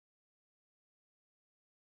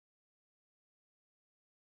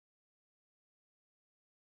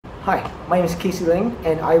Hi, my name is Ling,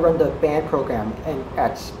 and I run the band program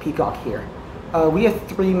at Peacock here. We have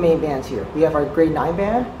three main bands here. We have our grade 9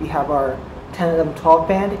 band, we have our 10, 11, 12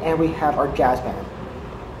 band, and we have our jazz band.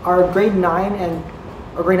 Our grade 9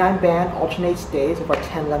 band alternates days with our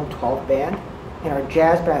 10, 11, 12 band, and our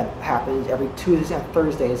jazz band happens every Tuesdays and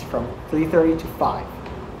Thursdays from 3:30 to 5.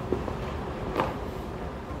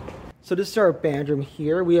 So this is our band room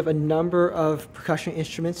here. We have a number of percussion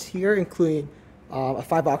instruments here, including a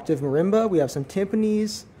 5-octave marimba. We have some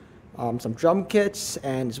timpanis, some drum kits,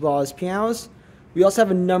 and as well as pianos. We also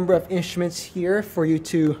have a number of instruments here for you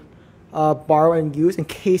to borrow and use in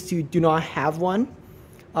case you do not have one.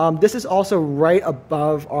 This is also right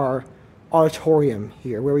above our auditorium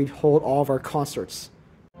here, where we hold all of our concerts.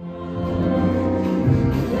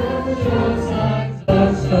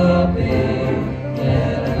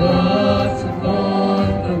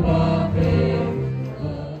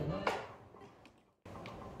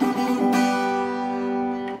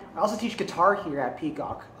 I also teach guitar here at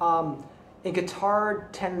Peacock. In guitar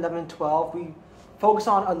 10, 11, 12, we focus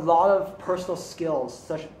on a lot of personal skills,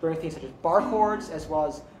 learning things such as bar chords, as well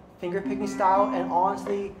as finger picking style, and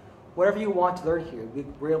honestly, whatever you want to learn here,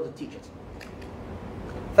 we're able to teach it.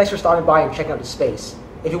 Thanks for stopping by and checking out the space.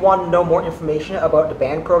 If you want to know more information about the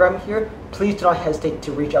band program here, please do not hesitate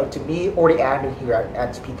to reach out to me or the admin here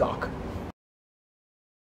at Peacock.